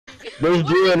There's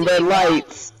blue and red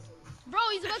lights. Bro,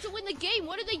 he's about to win the game.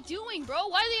 What are they doing, bro?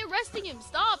 Why are they arresting him?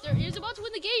 Stop! He's about to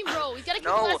win the game, bro. He's gotta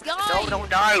kill the last guy. No, don't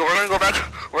die. We're gonna go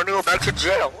back. We're gonna go back to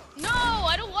jail. No,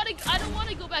 I don't want to. I don't want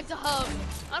to go back to hub.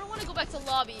 I don't want to go back to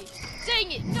lobby.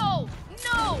 Dang it! No,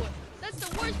 no. That's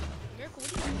the worst. Miracle,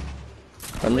 what are you doing?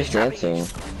 I'm just dancing.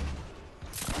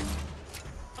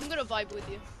 I'm gonna vibe with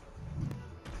you.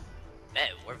 Man,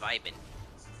 we're vibing.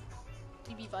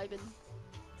 You be vibing.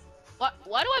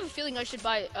 Why do I have a feeling I should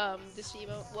buy this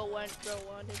emote?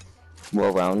 Well-rounded.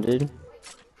 Well-rounded?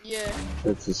 Yeah.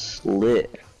 That's a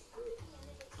slit.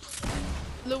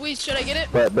 Louise, should I get it?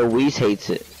 But Louise hates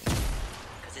it.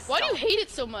 Why do you hate it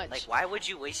so much? Like, why would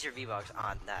you waste your V-Bucks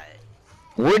on that?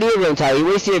 What are you doing, Ty? You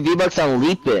wasted your V-Bucks on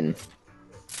Leapin.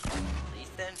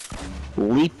 Ethan?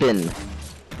 Leapin.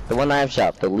 The one I have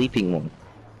shop, the leaping one.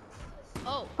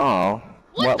 Oh. Oh.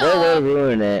 What the? We're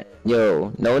ruining it.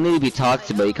 Yo, no one need to be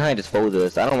toxic, but you kinda dispose of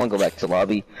us. I don't wanna go back to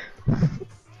lobby.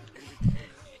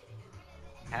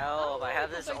 Help, I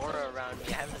have this aura around me.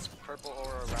 I have this purple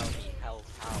aura around me. Help,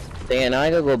 help. Dan, I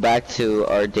gotta go back to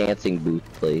our dancing booth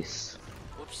place.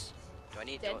 Oops. Do I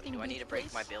need to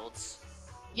break my builds?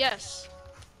 Yes.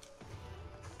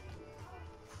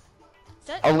 Is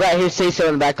that? Oh, right here, say so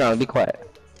in the background. Be quiet.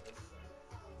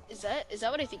 Is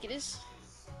that what I think it is?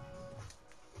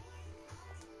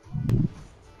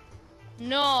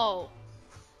 No.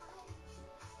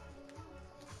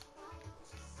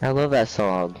 I love that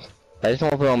song. I just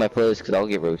want to put it on my playlist because I'll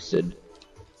get roasted.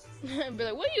 Be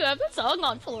like, what do you have that song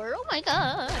on for? Oh my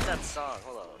god. What is that song?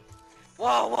 Hold on.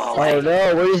 Whoa, whoa, Oh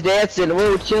no, we're just dancing.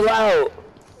 Whoa, chill out.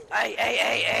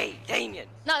 Hey, Damien.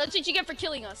 No, that's what you get for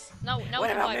killing us. No,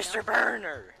 What about Mr.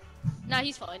 Burner? Nah,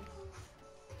 he's fine.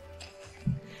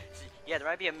 Yeah, there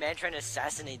might be a man trying to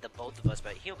assassinate the both of us,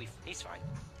 but he's fine.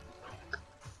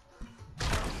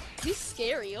 He's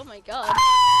scary, oh my god.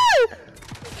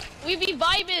 We be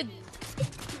vibing!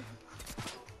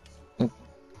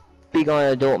 Be gone,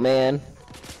 adult man.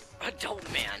 Adult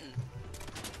man.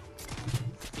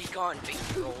 Be gone, big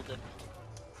old.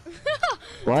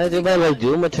 Why is everybody like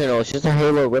Doom Eternal? It's just a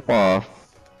Halo ripoff.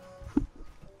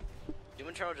 Doom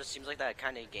Eternal just seems like that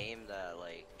kind of game that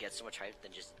like gets so much hype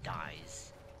then just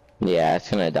dies. Yeah, it's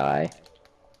gonna die.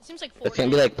 It seems like Fortnite. It's gonna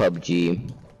be like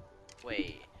PUBG.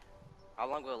 Wait. How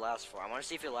long will it last for? I want to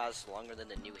see if it lasts longer than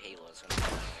the new Halo is gonna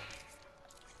last.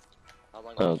 How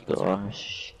long will Oh it keep its run?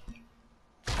 gosh.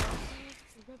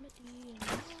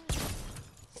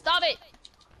 Stop it!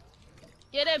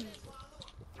 Get him!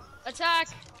 Attack!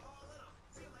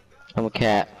 I'm a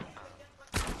cat.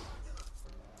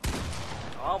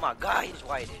 Oh my god, he's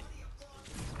whited.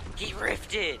 He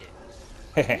rifted!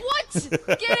 What?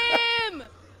 Get him!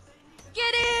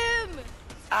 Get him!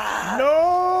 Ah!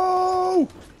 No!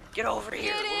 Get over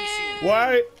here! What we see?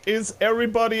 Why is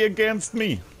everybody against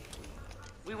me?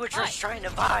 We were just trying to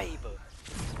vibe!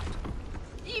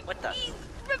 What the? He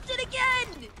ripped it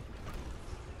again!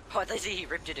 Oh, I thought he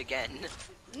ripped it again.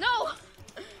 No!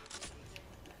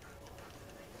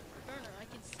 Burner, I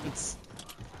can see. It's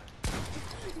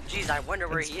Jeez, I wonder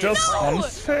where he is. just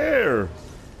unfair.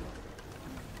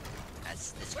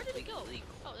 That's Where did he go? illegal.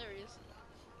 Oh, there he is.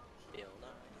 Bill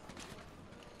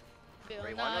Bill,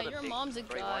 Nye. nah, your mom's a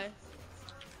guy.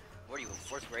 What are you, in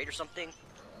 4th grade or something?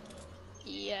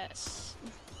 Yes.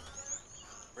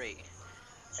 Ray.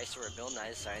 I swear, Bill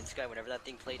Nye's Science Guy, whenever that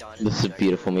thing played on. This is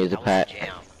beautiful music, that Pat. was a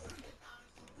jam.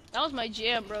 That was my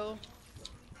jam, bro.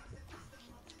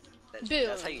 Bill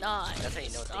That's how you Nye. know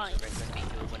things are going to be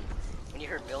good when you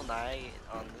heard Bill Nye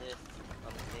on the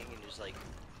thing and you're just like,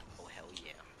 oh hell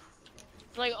yeah.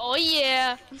 Like, oh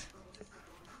yeah.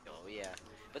 Oh yeah.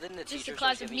 But then the Just teacher a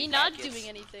class starts of giving me you not packets. doing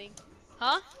anything.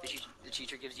 Huh? The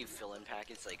teacher gives you fill-in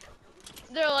packets like.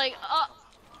 They're like,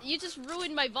 you just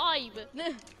ruined my vibe.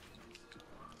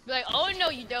 Be like, oh no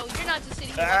you don't. You're not just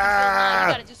sitting here watching Bill Nye.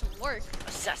 You gotta do some work.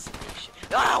 Assassination.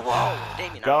 Ah, whoa!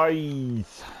 Damien.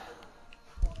 Guys.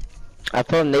 I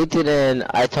put Nathan in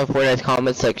I Talk Fortnite's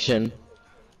comment section.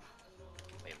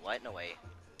 Wait, what? No way.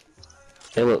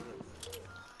 Hey look,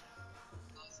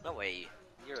 No way.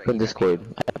 You're in Discord.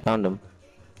 I found him.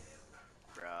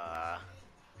 Bruh.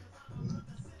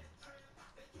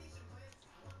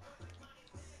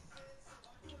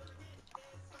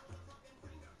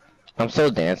 I'm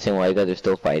still dancing while you guys are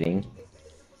still fighting.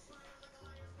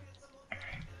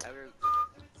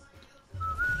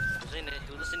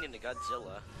 Who's listening to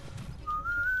Godzilla?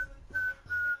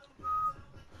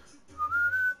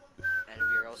 And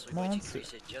we are also going to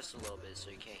increase it just a little bit so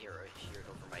you can't hear it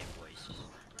over my voice.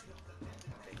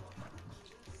 Okay.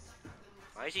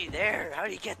 Why is he there? How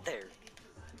did he get there?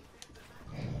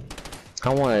 I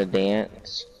wanna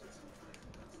dance.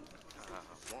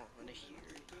 hear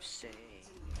you say.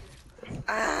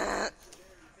 Ah!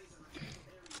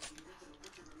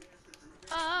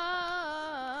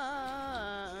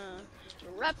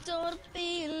 Wrapped on a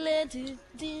feeling.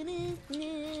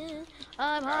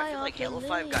 I'm I high feel like off Halo the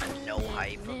 5 got no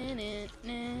hype.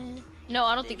 No,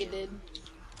 I don't think it did.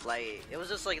 Like, it was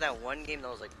just like that one game that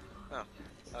was like, oh,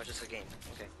 that was just a game.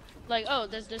 Okay. Like, oh,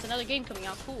 there's another game coming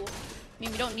out. Cool. I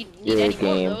mean, we don't need Yeah, any more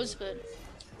game. of those, but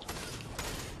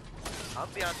I'll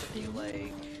be honest with you,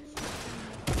 like.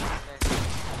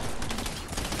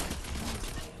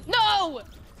 no,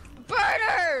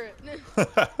 burner.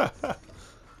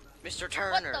 Mr. What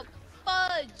Turner. the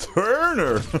fudge?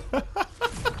 Turner!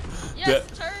 Yes,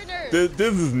 Turner.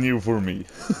 This is new for me.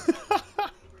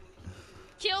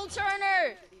 Kill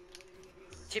Turner.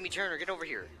 Timmy Turner, get over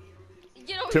here.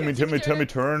 Get over Timmy here,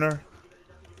 Turner.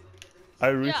 I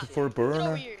reached Yeah, for a Get over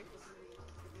burner. here.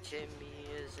 Timmy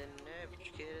is an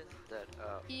average kid that,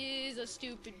 He is a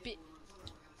stupid bitch.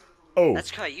 Oh,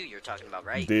 That's Caillou you're talking about,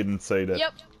 right? didn't say that.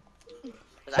 Yep.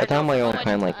 I tell my own I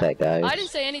time didn't- like that, guys. I didn't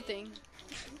say anything.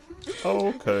 Oh,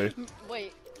 okay.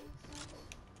 Wait.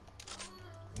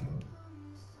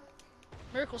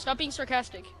 Miracle, stop being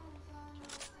sarcastic.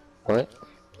 What?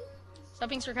 Stop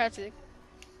being sarcastic.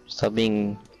 Stop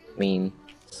being mean.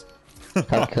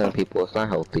 Stop killing people. It's not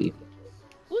healthy.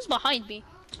 Who's behind me?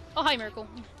 Oh, hi, Miracle.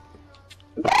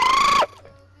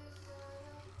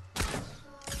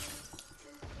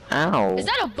 Ow. Is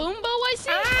that a boom bow I see?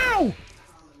 Ow!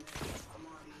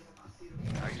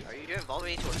 Are you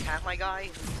involving me to attack my guy?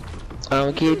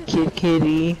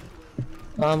 Kitty.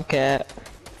 Cat.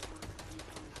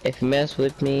 If you mess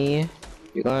with me,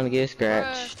 you're gonna get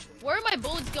scratched. Where are my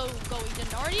bullets going? To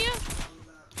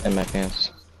Narnia? In my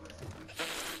pants.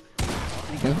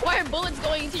 Why are bullets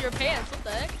going into your pants? What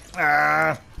the heck?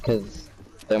 Ah! Because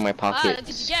they're in my Ah, that's what you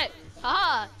pockets. get.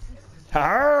 Haha.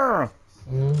 Ah!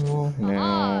 Oh, Ah.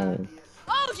 no.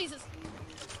 Oh, Jesus.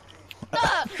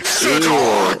 Ah.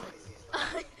 Ew.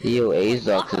 Ew,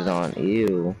 Azox is on.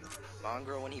 Ew.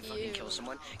 Mongrel, when he fucking Ew. kills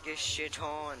someone, get shit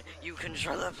on. You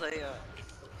controller player.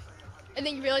 And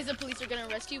then you realize the police are gonna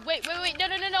arrest you. Wait. No.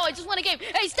 I just want a game.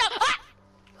 Hey, stop. Ah!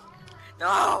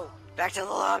 No! Back to the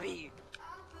lobby!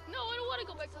 No, I don't want to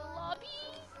go back to the lobby.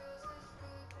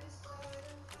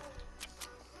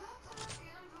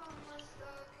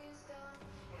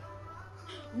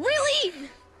 Really?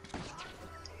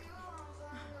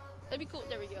 That'd be cool.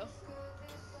 There we go.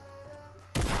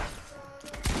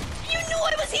 You knew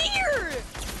I was here!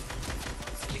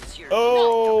 It's here.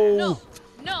 Oh!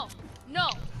 No.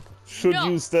 Should no.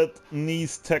 use that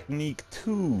knees technique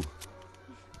too.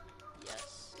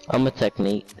 Yes. I'm a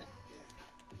technique.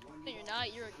 No, you're not.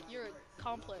 You're a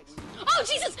complex. Oh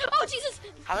Jesus!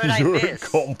 How did I You're miss?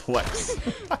 complex.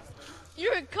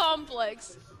 You're a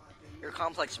complex. You're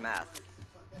complex math.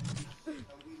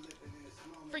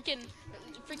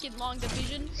 Freaking long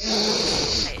division.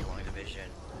 I hate long division.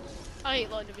 I hate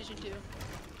long division too.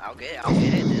 I'll get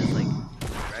it. There's like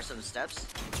the rest of the steps.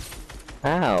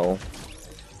 Ow.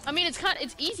 I mean,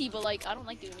 it's easy, but like I don't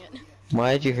like doing it.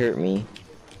 Why'd you hurt me?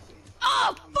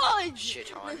 Oh fudge!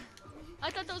 Shit on.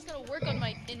 I thought that was gonna work in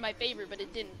my favor, but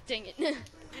it didn't. Dang it.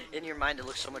 In your mind, it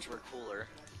looks so much more cooler.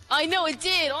 I know it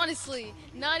did, honestly.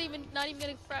 Not even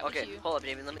gonna crap Okay, with you. hold up,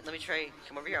 Damien. Let me try.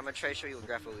 Come over here. I'm gonna try to show you a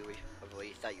graph of what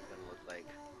you thought you were gonna look like.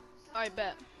 Alright,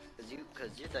 bet. Cause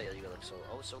you thought you would look so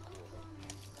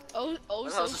cool. Oh,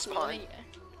 That so was a cool. spawn. Yeah.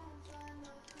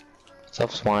 Stop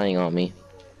swanning on me.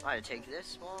 I'm gonna take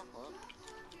this. Hold up.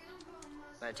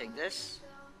 I'm gonna take this.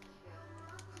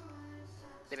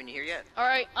 Damien, you here yet?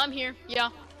 Alright, I'm here. Yeah.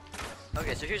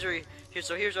 Okay, so here's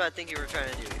what I think you were trying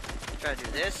to do. Try to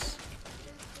do this.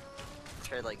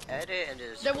 Try to like edit and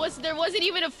just. There wasn't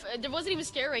even a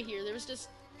scare right here. It was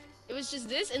just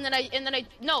this, and then I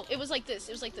no, it was like this.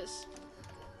 It was like this.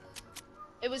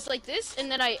 It was like this, and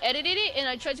then I edited it, and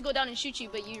I tried to go down and shoot you,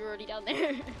 but you were already down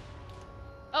there.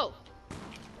 Oh.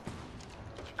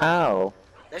 Ow.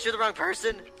 That's you're the wrong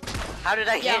person. How did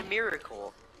I Yeah. hit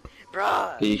Miracle,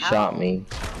 bruh? You how? shot me.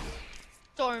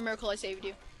 Don't worry, Miracle, I saved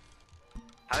you.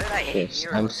 How did I hit Yes,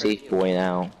 Miracle? I'm in front of safe you? boy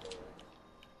now.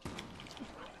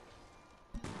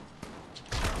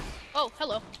 Oh,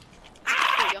 hello.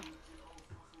 There you go.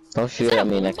 Don't shoot that at a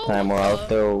me boom next boom? time or I'll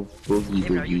throw boogie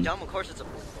Damien, are you boogie. dumb? Of course it's a.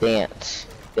 Dance.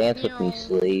 Dance with me, Meow.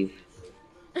 slave.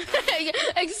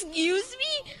 Excuse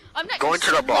me? I'm not Going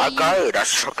to the black slave. guy?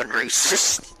 That's fucking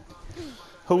racist.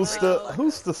 Who's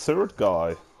the third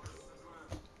guy?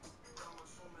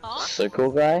 Huh?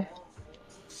 Circle guy?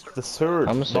 The third,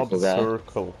 I'm a not circle the guy.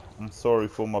 circle. I'm sorry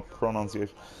for my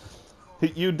pronunciation.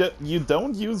 You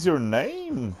don't use your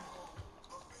name.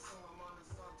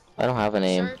 I don't have a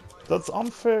name. That's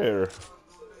unfair.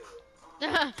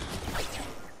 I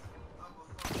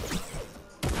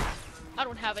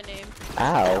don't have a name.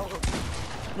 Ow.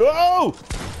 No!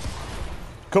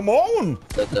 Come on!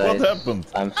 Look, What guys, happened?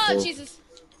 I'm Oh, so, Jesus.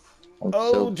 I'm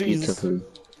Oh, so Jesus. beautiful.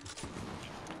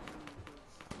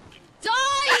 Die!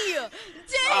 Dang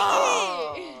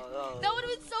Oh, it! no. That would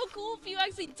have been so cool if you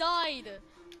actually died.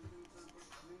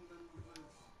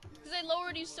 Because I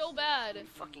lowered you so bad.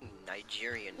 Fucking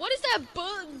Nigerian. What is that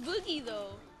boogie,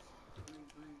 though?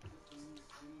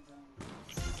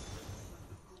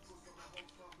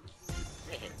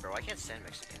 Hey, bro, I can't stand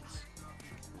Mexicans.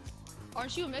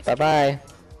 Aren't you a Mexican? Bye-bye.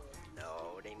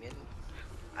 No, Damien.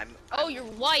 Oh, you're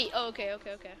white. Oh, okay.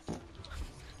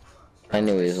 I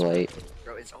knew he was white.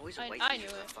 Bro, it's always a I white knew dude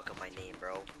it. that fuck up my name,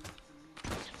 bro.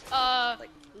 Like-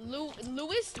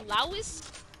 Louis?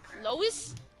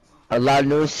 Lois? A lot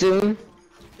new soon?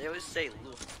 They always say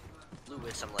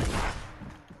Louis, I'm like,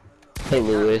 Hey, not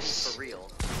Lewis. for real.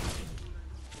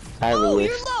 Hi, Oh, Lewis.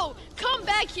 you're low! Come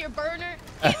back here, burner!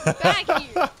 Get back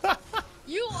here!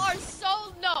 You are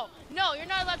so... No, you're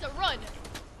not allowed to run.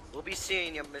 We'll be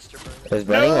seeing you, Mr. Burner. Is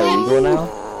running illegal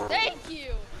now? Thank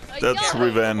you! That's yo,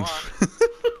 revenge.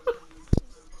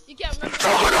 You can't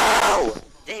remember.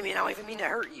 Damien, I don't even mean to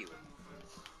hurt you.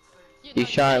 You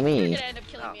shot me. You're gonna end up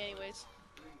killing me anyways.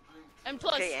 And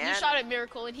plus, Okay, you and- shot at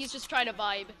Miracle and he's just trying to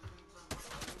vibe.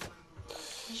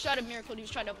 You shot at Miracle and he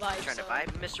was trying to vibe. Trying to so- vibe,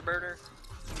 Mr. Burner?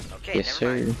 Okay, Yes,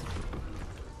 never sir. mind.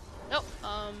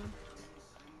 Oh,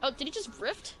 oh, did he just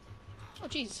rift? Oh,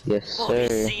 jeez. Yes, We'll be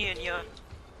sir. seeing ya.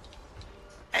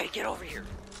 Hey, get over here.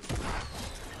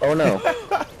 Oh no.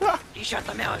 He shot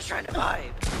the mouse trying to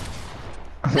vibe.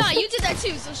 Nah, you did that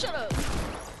too, so shut up.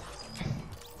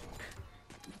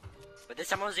 But this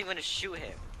time I wasn't even gonna shoot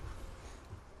him.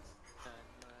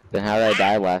 Then how did I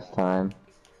die last time?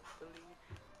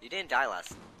 You didn't die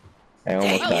last. I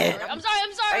almost Oh, Dang died. it. I'm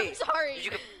sorry. Hey,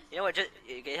 you know what? Just,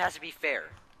 it has to be fair.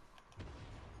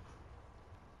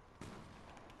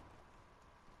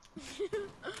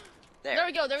 There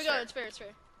we go, sir. it's fair.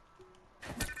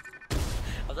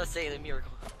 I was gonna say the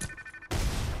miracle.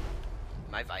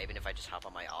 Am I vibing if I just hop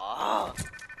on my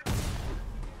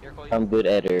Miracle, I'm good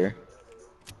editor.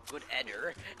 good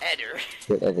editor.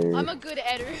 Good editor. I'm a good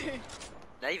editor.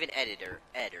 Not even editor,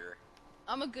 editor.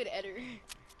 I'm a good editor.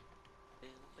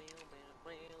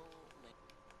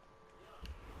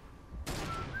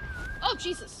 Oh,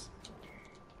 Jesus.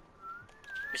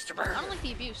 Mr. Burner. I don't like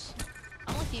the abuse.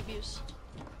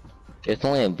 It's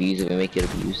only abuse if we make it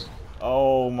abuse.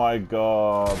 Oh my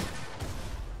god.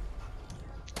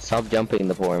 Stop jumping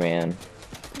the poor man.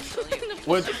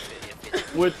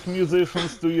 Which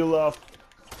musicians do you love?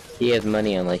 He has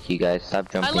money unlike you guys. Stop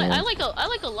I jumping like him. I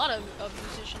like a lot of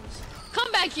musicians.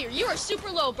 Come back here. You are super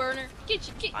low, burner. Get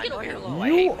I know over you're here. low. I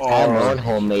You hate I have my are. own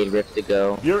homemade rift to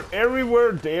go. You're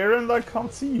everywhere there and I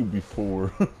can't see you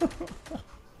before.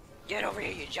 Get over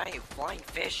here, you giant flying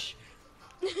fish.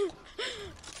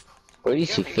 Where do you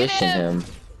see Get fish in him?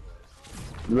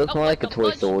 You look Oh, more like like a the toy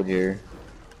fudge. soldier.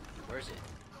 Where is it?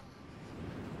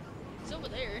 It's over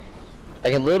there.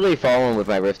 I can literally follow him with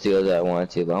my rift to go that I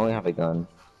want to, but I only have a gun.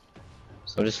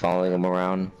 So I'm just following him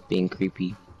around, being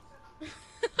creepy.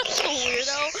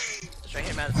 Weirdo. Just try to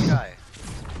hit him out of the sky.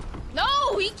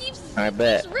 No, he keeps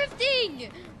bet. rifting.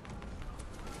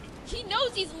 He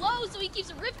knows he's low, so he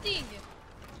keeps rifting.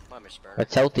 Come on, Mr. Burner.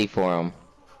 That's healthy for him.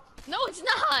 No, it's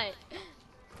not.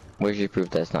 Where's your proof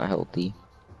that's not healthy?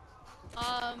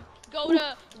 Go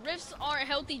to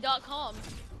riftsaren'thealthy.com.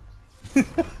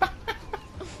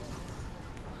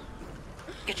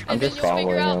 Get your I'm And then just you'll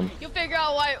figure out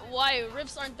following him. why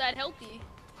rifts aren't that healthy.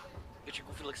 Get your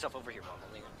goofy looking stuff over here,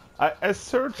 Mom. I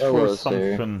searched Hello, for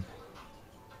sir. something.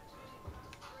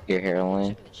 Your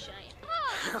hairline.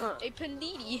 Ah, a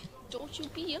panini. Don't you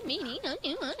be a meanie.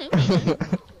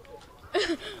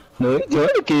 No, you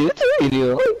don't get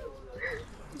it.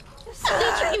 So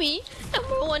dreamy.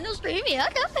 Number one, no streamy. I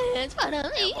got fans, but I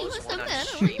ain't Elmo's what's one the on matter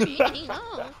streaming. with me? I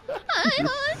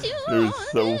want you. They're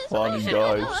so funny,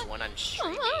 guys. There's one on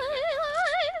streaming.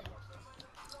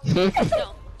 No.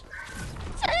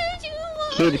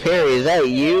 Katy Perry, is that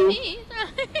you?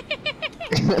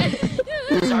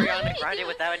 Sorry, I'm gonna grind it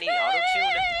without any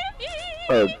auto-tune.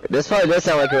 Oh, this probably does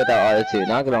sound like it without autotune,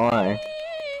 not gonna lie.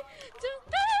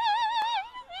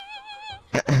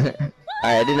 Alright,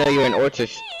 I didn't know you were an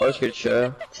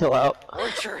orchestra. Chill out.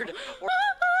 Orchard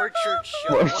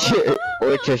show.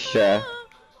 Orchestra.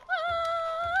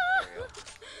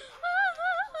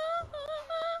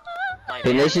 My The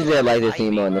man, nations that like this I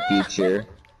emo in mean- the future.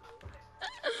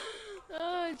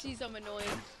 Oh, jeez, I'm annoying.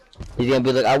 He's gonna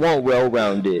be like, I want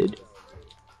well-rounded.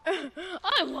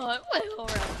 I'm I want all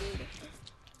around, dude.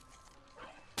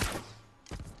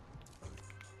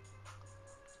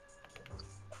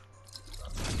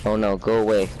 Oh no, go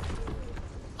away.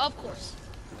 Of course.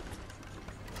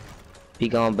 Be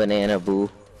gone, banana boo.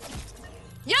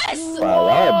 Yes! Wow,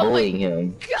 why Oh are my bullying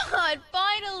him? God,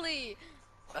 finally!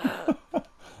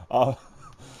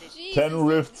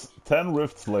 Jesus. 10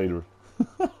 rifts later.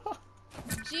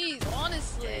 Jeez,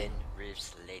 honestly. 10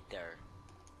 rifts later.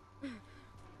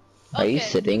 Are you Okay,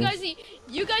 sitting?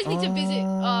 you guys need to visit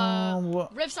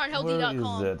Where is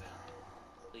riffsarenthealthy.com. it?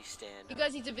 Please stand. You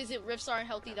guys need to visit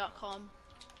riffsarenthealthy.com.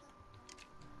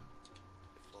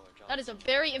 That is a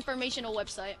very informational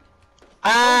website.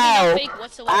 Ow! Fake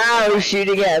whatsoever. Ow,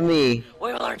 shooting at me.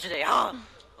 What did we learn today, huh?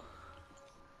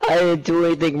 I didn't do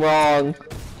anything wrong.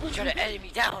 You try to edit me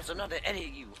down, so I'm not gonna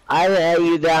edit you. I let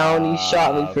you down, you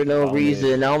shot me for no found reason,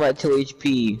 it. now I'm at 2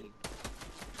 HP.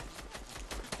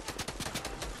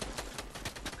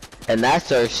 And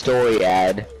that's our story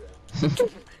ad.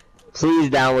 Please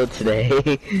download today.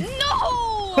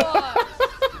 No!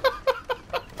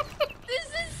 This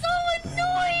is so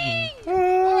annoying!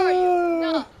 Where are you?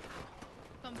 No.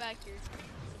 Come back here. This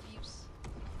is abuse.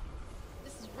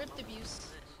 This is ripped abuse.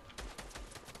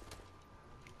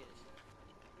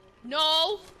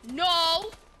 No!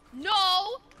 No!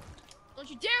 No! Don't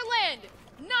you dare land!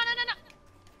 No, no, no, no!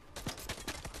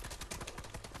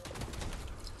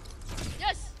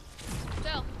 Yes!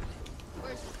 Fell.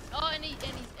 Where's he? Oh, and he's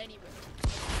ripped.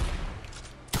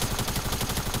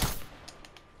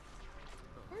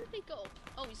 Where did he go?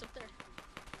 Oh, he's up there.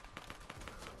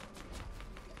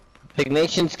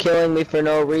 Pignation's killing me for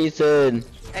no reason.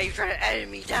 Hey, you trying to edit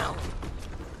me down.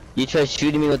 You tried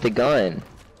shooting me with a gun.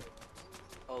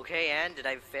 Okay, and did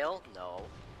I fail? No.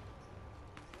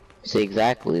 See,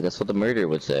 exactly, that's what the murderer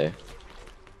would say.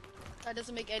 That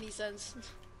doesn't make any sense.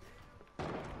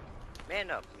 Man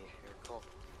up, Miracle.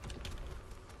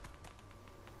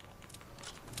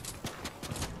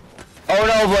 Oh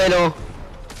no, bueno!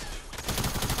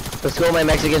 Let's go, my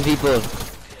Mexican people.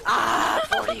 Ah,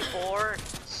 44.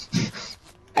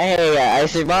 Hey, I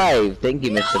survived. Thank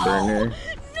you, Mr. Burner.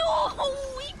 No!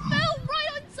 He fell right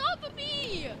on top of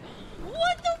me!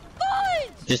 What the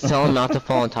fudge? Just tell him not to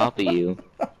fall on top of you.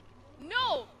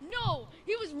 No! No!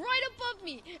 He was right above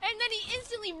me, and then he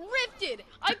instantly ripped it!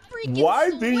 I freaking Why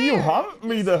swear! do you hunt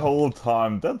me the whole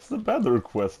time? That's the better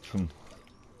question.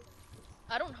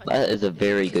 I don't hunt That you. is a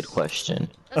very good question.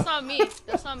 That's not me.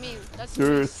 That's not me. That's You're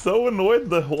Luis. so annoyed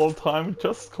the whole time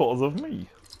just cause of me.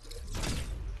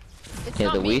 It's Yeah,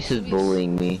 not me, Luis it's is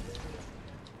bullying me.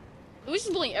 Luis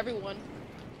is bullying everyone.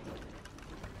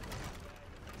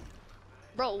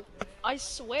 Bro, I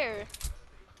swear.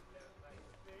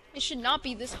 It should not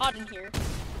be this hot in here.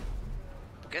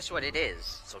 Guess what it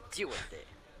is, so deal with it.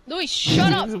 Luis,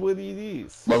 shut up! This is what it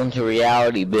is. Welcome to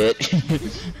reality, bitch.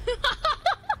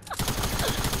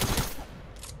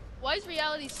 Why is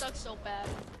reality suck so bad?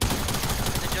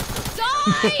 Just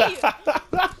Die!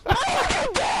 Oh my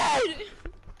god!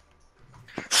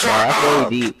 Wow, that's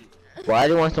really deep. Why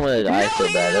do you want someone to die so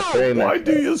bad? That's very Why messed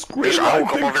do up. you scream like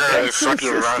come a over there and suck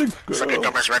your narcissistic girl?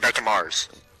 dumbass right back to Mars.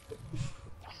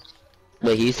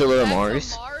 Wait, he used to live on Back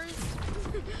to Mars?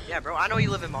 Yeah, bro, I know you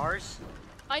live in Mars.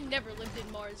 I never lived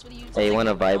in Mars. What do you? Hey, you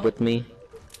wanna talking vibe with me?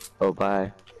 Oh,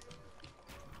 bye.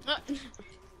 about?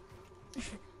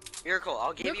 Miracle,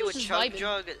 I'll give you a Miracle's just chug vibing.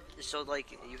 jug so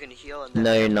like you can heal and then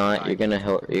No, you're die. not. You're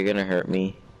gonna hurt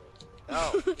me.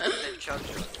 Oh, then chug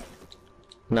jug.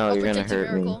 No, I'll you're gonna protect you,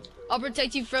 hurt me. Miracle. I'll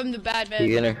protect you from the bad man.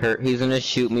 You're gonna hurt. He's gonna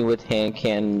shoot me with hand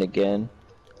cannon again.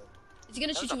 He's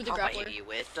gonna That shoot was you with a pump I grappler. hit you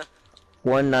with.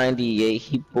 198.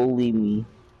 He bullied me.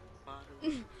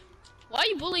 Why are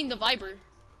you bullying the Viber?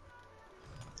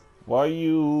 Why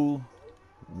you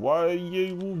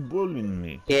bullying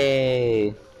me?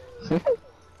 Yay!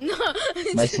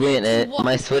 My sweet and What?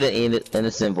 my sweet and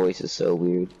innocent voice is so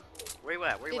weird. Where you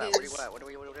at? Where you It at? Where you is. at? What are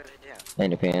we doing?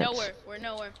 And your pants. Nowhere. We're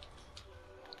nowhere.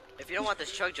 If you don't want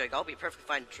this chug jug, I'll be perfectly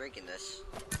fine drinking this.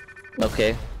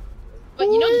 Okay. But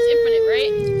you know this infinite,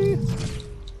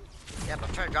 right? Yeah, but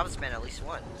I'm trying to drop this man at least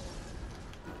one.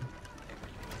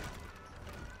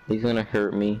 He's gonna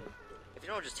hurt me. If you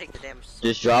don't, just take the damn.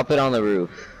 Just drop it on the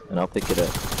roof, and I'll pick it up.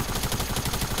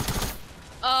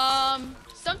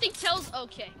 Something tells.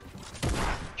 Okay.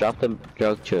 Drop the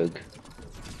drug chug.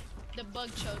 The bug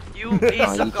chug. You piece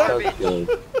Oh, of you garbage. chug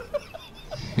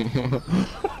chug.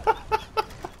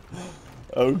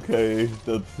 Okay,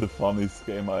 that's the funniest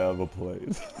game I ever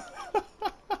played.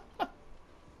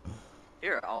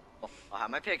 Here, I'll have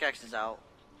my pickaxes out.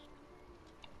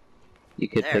 You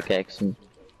could There. pickaxe me.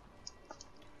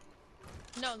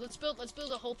 No, let's build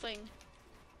a whole thing.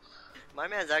 My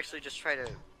man's actually just trying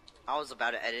to. I was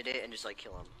about to edit it and just like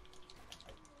kill him.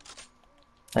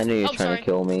 I knew you were Oh, trying sorry. to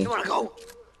kill me. You wanna go?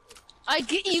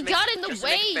 You got in the just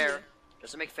way. To make it fair.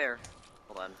 Just to make fair.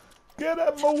 Hold on. Get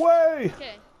out of my way!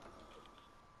 Okay.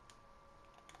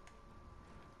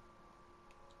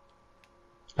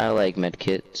 I like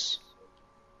medkits.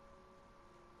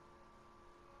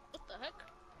 What the heck?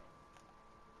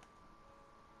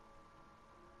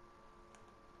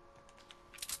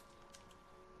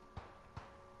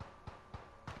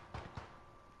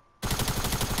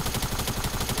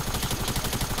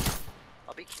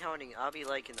 I'll be counting. I'll be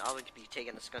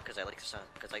taking the skunk because I like the sound.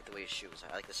 Because I like the way it shoots.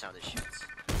 I like the sound it shoots.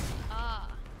 Ah.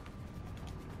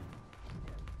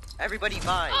 Everybody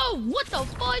buy. Oh, what the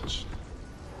fudge?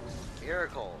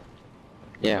 Miracle.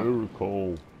 Yeah.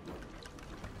 Miracle.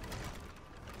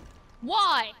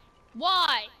 Why?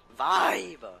 Why?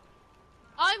 Vibe.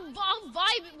 I'll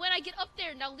vibe when I get up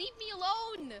there. Now leave me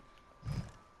alone.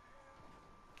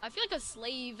 I feel like a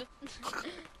slave.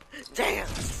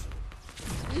 Dance.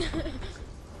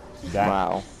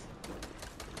 Wow.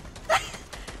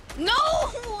 No!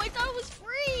 I thought it was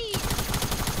free!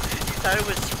 You thought it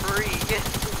was free.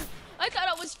 I thought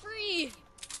it was free!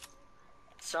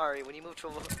 Sorry, when you move to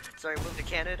move to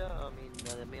Canada. I mean,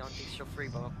 the meal thing's so free,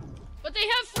 bro. But they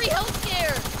have free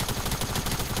healthcare!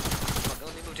 Fuck,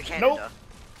 only move to Canada.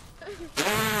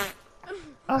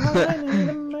 I need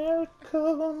a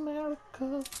miracle, a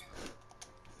miracle.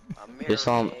 Just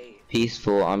all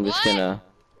peaceful. I'm just What? gonna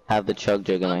have the chug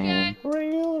jug in my hand.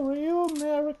 Real, real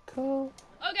miracle.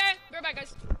 Okay, we're back,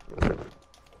 guys.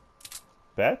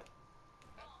 Back?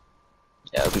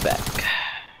 Yeah, I'll be back.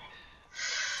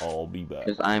 I'll be back.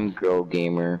 Cause I'm girl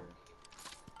gamer.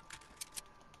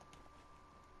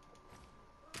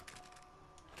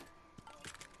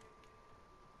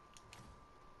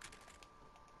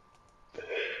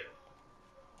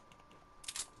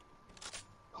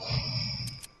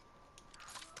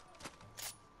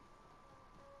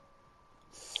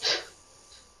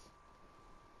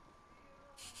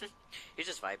 He's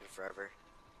just vibing forever.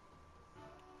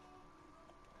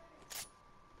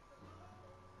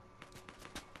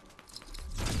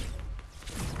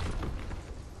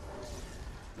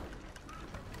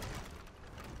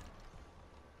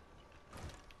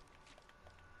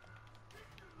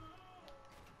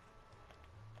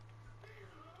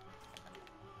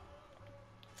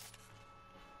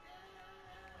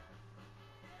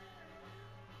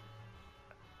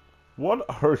 What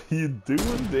are you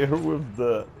doing there with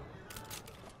the...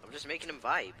 I'm just making him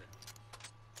vibe.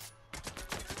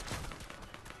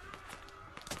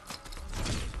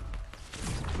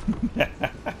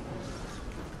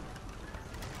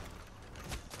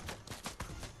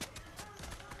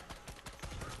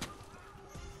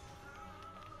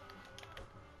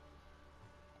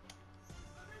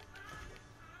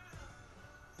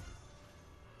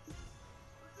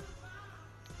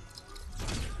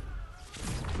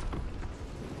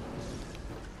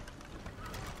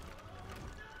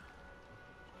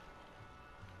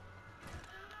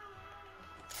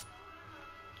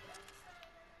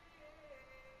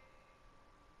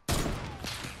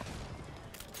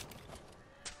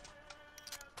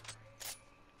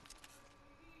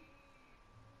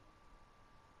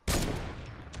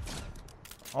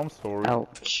 I'm sorry.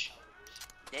 Ouch.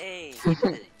 Dang,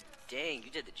 dang, you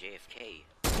did the JFK.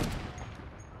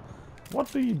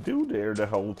 What do you do there the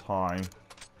whole time?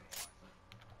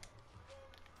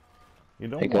 You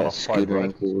don't I want got to fight, scooter right?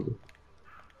 ankle.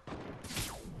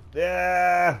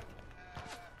 Yeah!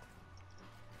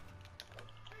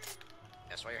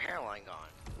 That's why your hairline gone.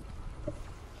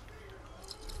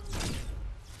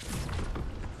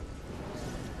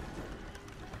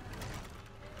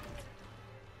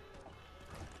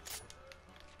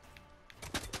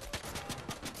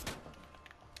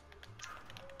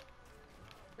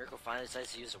 Miracle finally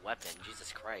decides to use a weapon.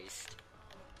 Jesus Christ.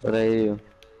 What I do?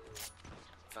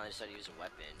 Finally decided to use a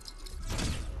weapon.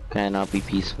 Can I not be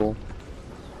peaceful?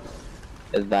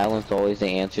 Is violence always the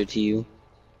answer to you?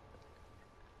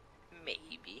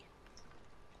 Maybe.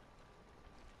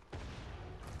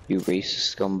 You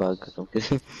racist scumbag.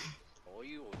 Okay. Oh,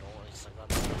 you don't want to suck on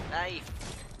the knife.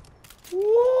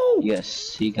 Woo!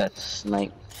 Yes, he got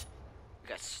sniped. You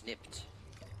got snipped.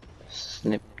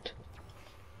 Snipped.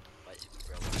 Why is it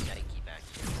really Nike back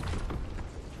here?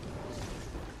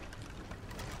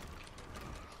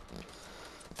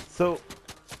 So,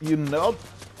 you not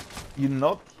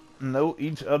know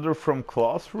each other from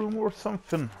classroom or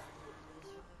something?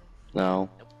 No.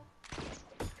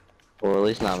 Or at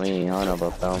least not me. I don't know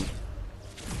about them.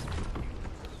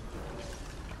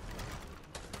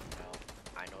 Well,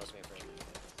 I know it's me from.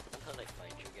 Until I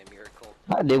find you again, Miracle.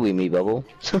 I How did we meet, Bubble?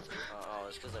 Oh,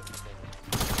 it's because I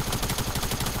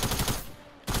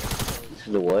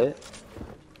fucking... The what?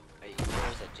 Hey, there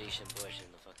was that Jason Bush in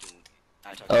the fucking...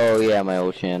 Oh yeah, my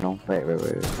old channel. Right. So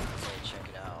check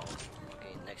it out.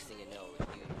 Okay, next thing you know,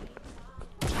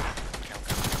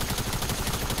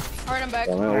 Alright, I'm back.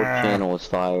 Yeah, my old channel was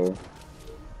fire. And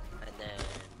then...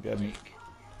 Got me.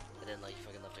 Like, you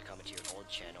fucking left a comment to your old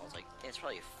channel. I was like, it's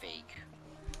probably a fake.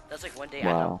 That's like one day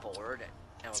Wow. I got bored,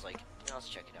 and I was like, let's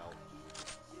check it out.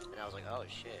 And I was like, oh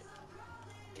shit.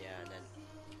 Yeah, and then...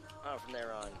 Oh, from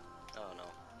there on, I don't know.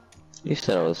 You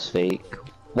said it was fake.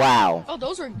 Wow. Oh,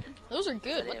 those are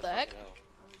good. What the heck?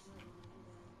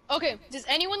 Okay, does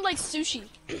anyone like sushi?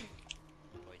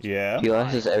 Yeah. You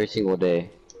ask this every single day.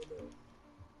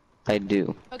 I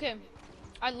do. Okay,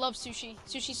 I love sushi.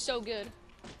 Sushi's so good.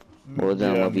 Well,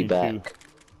 then Yeah, love you me back.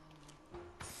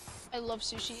 too. I love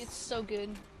sushi. It's so good.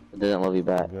 It doesn't love you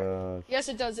back. God. Yes,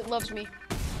 it does. It loves me.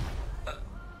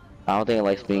 I don't think it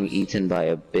likes being eaten by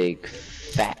a big,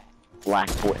 fat, black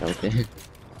boy. Okay.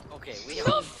 Okay, we You're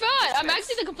not fat. I'm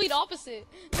actually the complete opposite.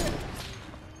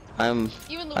 I'm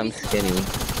Even I'm Luis knows skinny. I'm the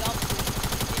complete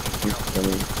opposite. I'm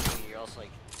skinny. You're also like...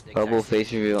 the Bubble exact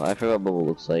face reveal. I forgot what Bubble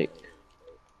looks like.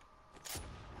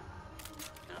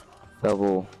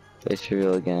 Bubble face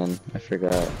reveal again. I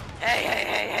forgot. same-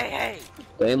 Hey!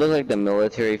 Don't you look like the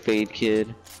military fade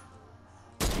kid?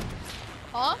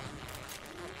 Huh?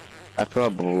 I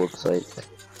forgot what Bubble looks like.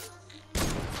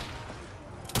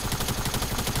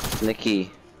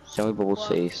 Nikki, show me Bubble's What?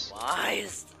 face. Why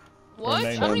is... What?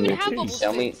 I name don't on even your have face. Bubbles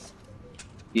Tell me- face.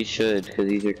 You should, because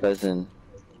he's your cousin.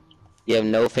 You have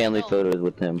no family No. photos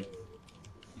with him.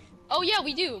 Oh yeah,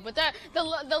 we do. But that the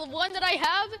one that I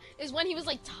have is when he was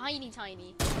like tiny.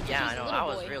 Yeah, He's I a know, little I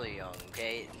was boy. really young,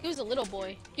 okay? He was a little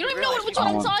boy. You don't even Realize know which we-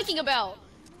 one I'm talking about.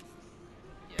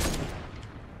 Yeah.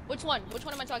 Which one? Which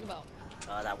one am I talking about?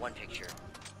 That one picture.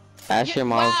 Ask your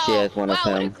mom if she has one wow, of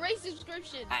what a him. great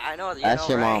description. I know, you Ask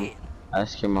know, your mom. right?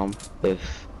 Ask your mom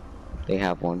if they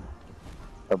have one.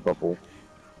 A Bubble.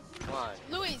 Come on,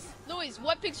 Louis,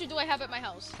 what picture do I have at my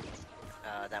house?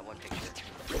 that one picture.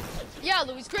 Yeah,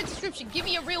 Louis, great description. Give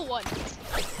me a real one.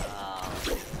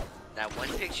 That one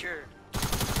picture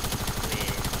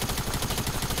with...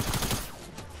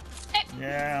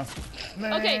 Yeah.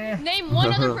 Okay, name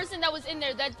one other person that was in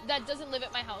there that doesn't live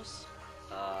at my house.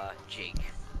 Jake.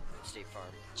 State Farm.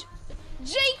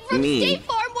 Jake from Me. State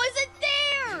Farm wasn't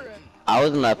there! I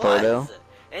was in that photo. Was.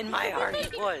 In my heart,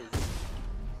 he was.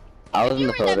 I was If in you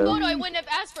the were in that photo. photo, I wouldn't have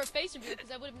asked for a face review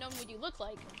because I would have known what you look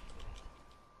like.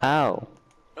 Ow.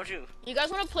 Don't you? You guys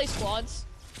want to play squads?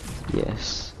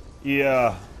 Yes.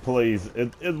 Yeah, please.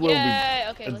 It will Yeah,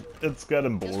 okay. be. It's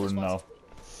getting Let's boring go now.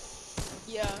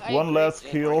 Yeah, I One agree. last Is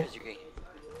it getting boring kill. 'cause you're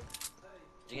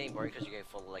getting bored because you're getting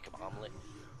full of like an omelet?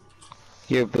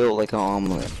 You're built like an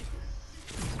omelet.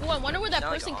 Ooh, I wonder where that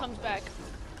Sound like person an comes back.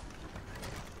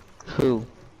 Who?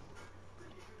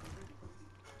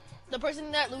 The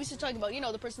person that Luis is talking about. You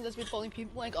know, the person that's been folding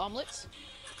people like omelets.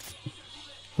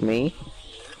 Me?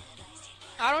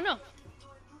 I don't know.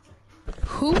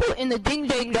 Who in the ding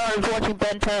dang dong is watching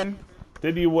Ben 10?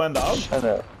 Did you went out Shut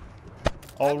up.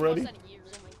 already, Oh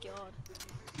my god.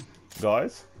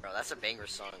 guys? Bro, that's a banger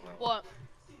song, bro. What?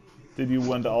 Did you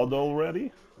went out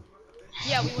already?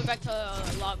 Yeah, we went back to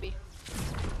lobby.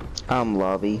 I'm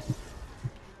lobby.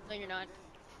 No, you're not.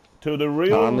 To the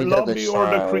real Tommy got the lobby or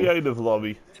the style. creative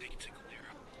lobby?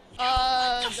 The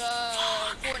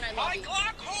Fortnite My lobby.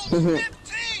 clock holds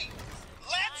 15.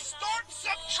 Let's start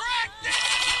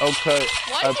subtracting. Okay.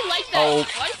 Why does he like that? I'll,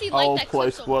 Why does he like I'll that play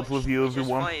clip so squad much? with you if It's you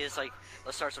just want. funny, it's like,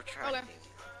 let's start subtracting. Okay.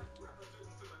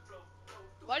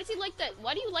 Why does he like that?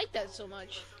 Why do you like that so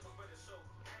much?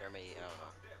 Jeremy, I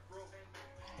don't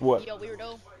know. What? Yo,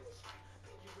 weirdo.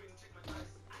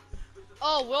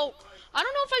 Oh, well, I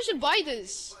don't know if I should buy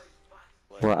this.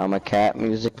 What, I'm a cat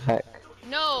music pack?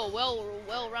 No,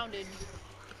 well-rounded.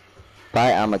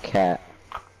 Bye, I'm a cat.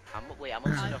 Wait, I'm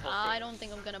listening to the whole I thing. don't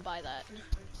think I'm gonna buy that.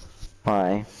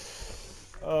 Bye.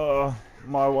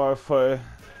 My Wi-Fi.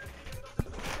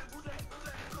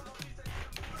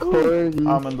 Corgi.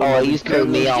 I'm in the Oh, I lobby. used code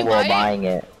Did you Neon buy while it? buying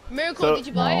it. Miracle, So- did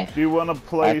you buy No. it? Do you wanna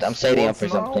play? I'm saving up for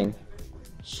squads now? something.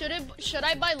 Should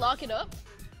I buy Lock It Up?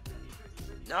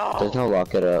 No! There's no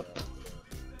lock it up.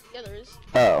 Yeah, there is.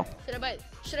 Oh,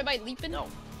 Should I buy Leapin? No.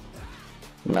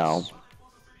 no.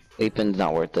 Leapin's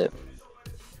not worth it.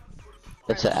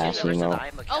 It's an See, ass there was an emo. I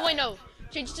am a Oh cat. wait, no.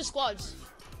 Change it to squads.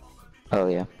 Oh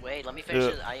yeah. Wait, let me finish Yeah.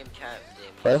 this I am cat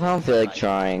game. What if I don't feel like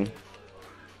trying?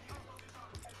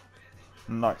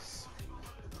 Nice.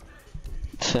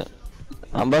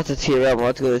 I'm about to tear up. I'm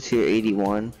about to go to tier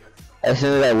 81. As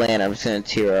soon as I land, I'm just gonna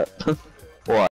tear up. What?